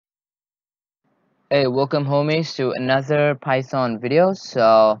Hey, welcome homies to another Python video.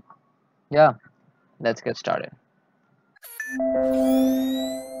 So yeah, let's get started.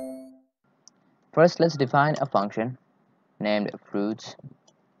 First, let's define a function named fruits,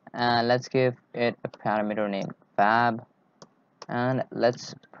 and let's give it a parameter named fab, and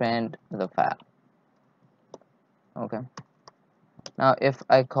let's print the fab. Okay. Now if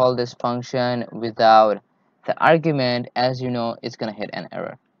I call this function without the argument, as you know, it's gonna hit an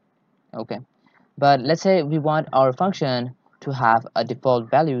error. Okay. But let's say we want our function to have a default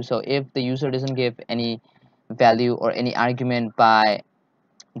value. So if the user doesn't give any value or any argument by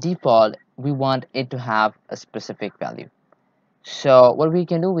default, we want it to have a specific value. So what we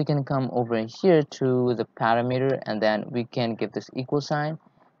can do, we can come over here to the parameter, and then we can give this equal sign,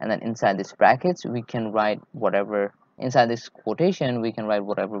 and then inside these brackets we can write whatever, inside this quotation we can write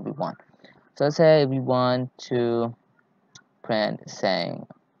whatever we want. So let's say we want to print saying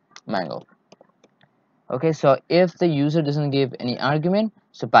mango. Okay, so if the user doesn't give any argument,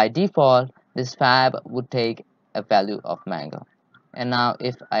 so by default this fab would take a value of mango, and now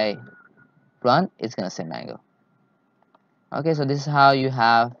if I run, it's gonna say mango. Okay, so this is how you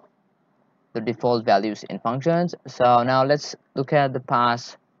have the default values in functions. So now let's look at the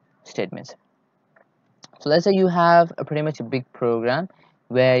pass statements. So let's say you have a pretty much a big program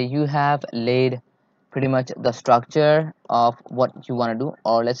where you have laid pretty much the structure of what you want to do,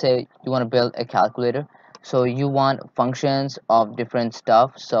 or let's say you want to build a calculator. So you want functions of different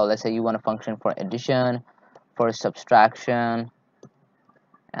stuff. So let's say you want a function for addition, for subtraction,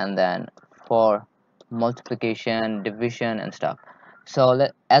 and then for multiplication, division, and stuff. So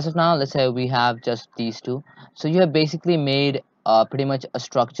as of now, let's say we have just these two. So you have basically made pretty much a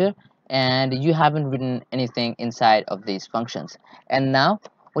structure, and you haven't written anything inside of these functions. And now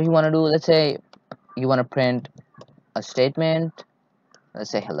what you want to do, let's say you want to print a statement, let's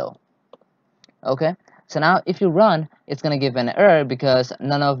say hello. Okay, so now if you run, it's going to give an error because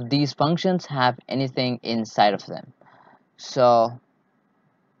none of these functions have anything inside of them. So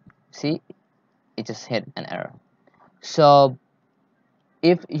see, it just hit an error. So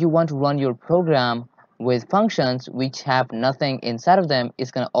if you want to run your program with functions which have nothing inside of them,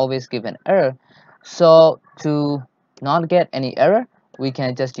 it's going to always give an error. So to not get any error, we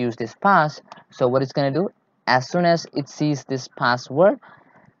can just use this pass. So what it's going to do, as soon as it sees this password,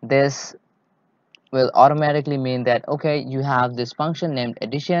 this will automatically mean that okay, you have this function named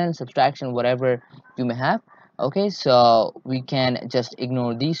addition, subtraction, whatever you may have. Okay, so we can just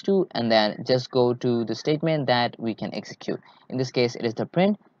ignore these two and then just go to the statement that we can execute. In this case it is the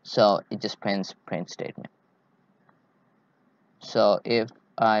print, so it just prints print statement. So if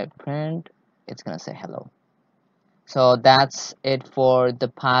I print, it's gonna say hello. So that's it for the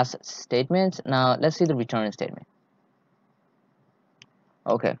pass statements. Now let's see the return statement.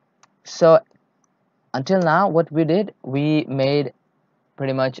 Okay, so until now what we did, we made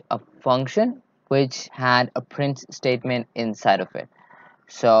pretty much a function which had a print statement inside of it.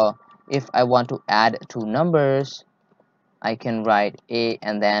 So if I want to add two numbers, I can write a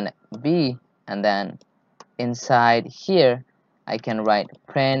and then b, and then inside here I can write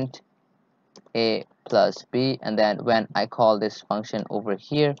print a plus b, and then when I call this function over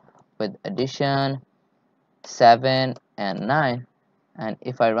here with addition 7 and 9, and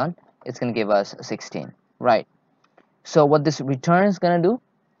if I run, it's gonna give us 16, right? So what this return is gonna do,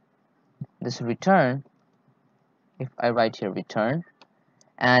 this return, if I write here return,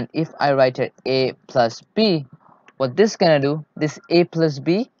 and if I write here a plus b, what this gonna do, this a plus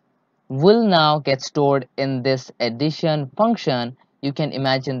b will now get stored in this addition function. You can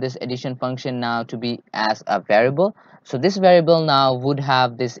imagine this addition function now to be as a variable. So this variable now would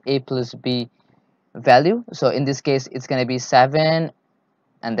have this a plus b value. So in this case it's going to be 7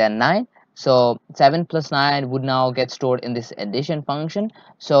 and then 9. So 7 plus 9 would now get stored in this addition function.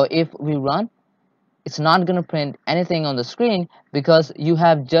 So if we run, it's not going to print anything on the screen because you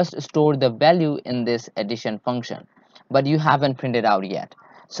have just stored the value in this addition function, but you haven't printed out yet.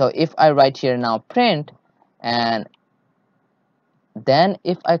 So if I write here now print, and then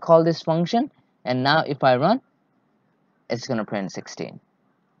if I call this function, and now if I run, it's going to print 16.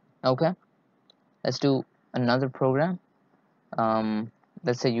 Okay, let's do another program.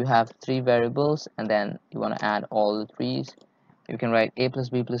 Let's say you have three variables and then you want to add all the threes. You can write a plus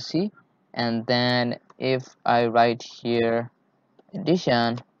b plus c, and then if I write here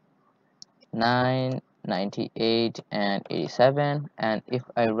addition 9, 98 and 87, and if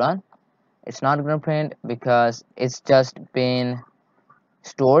I run, it's not going to print because it's just been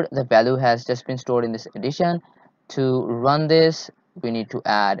stored, the value has just been stored in this addition. To run this, we need to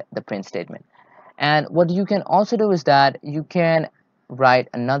add the print statement. And what you can also do is that you can write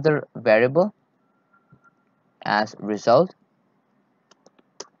another variable as result,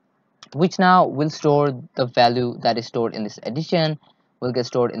 which now will store the value that is stored in this addition will get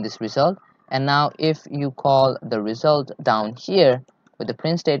stored in this result. And now if you call the result down here with the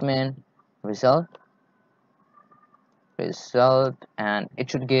print statement result, and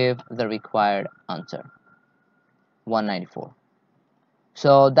it should give the required answer 194.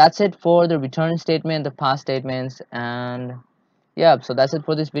 So that's it for the return statement, the pass statements, and yeah, so that's it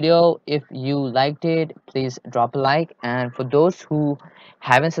for this video. If you liked it, please drop a like, and for those who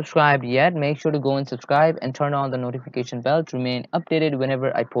haven't subscribed yet, make sure to go and subscribe and turn on the notification bell to remain updated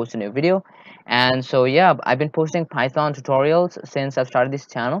whenever I post a new video. And so yeah, I've been posting Python tutorials since I've started this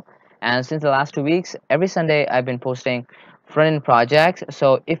channel, and since the last 2 weeks, every Sunday I've been posting front-end projects.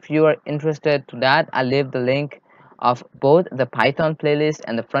 So if you are interested to that, I'll leave the link of both the Python playlist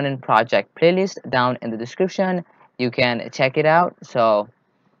and the front-end project playlist down in the description. You can check it out. So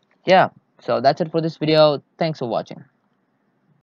yeah, so that's it for this video. Thanks for watching.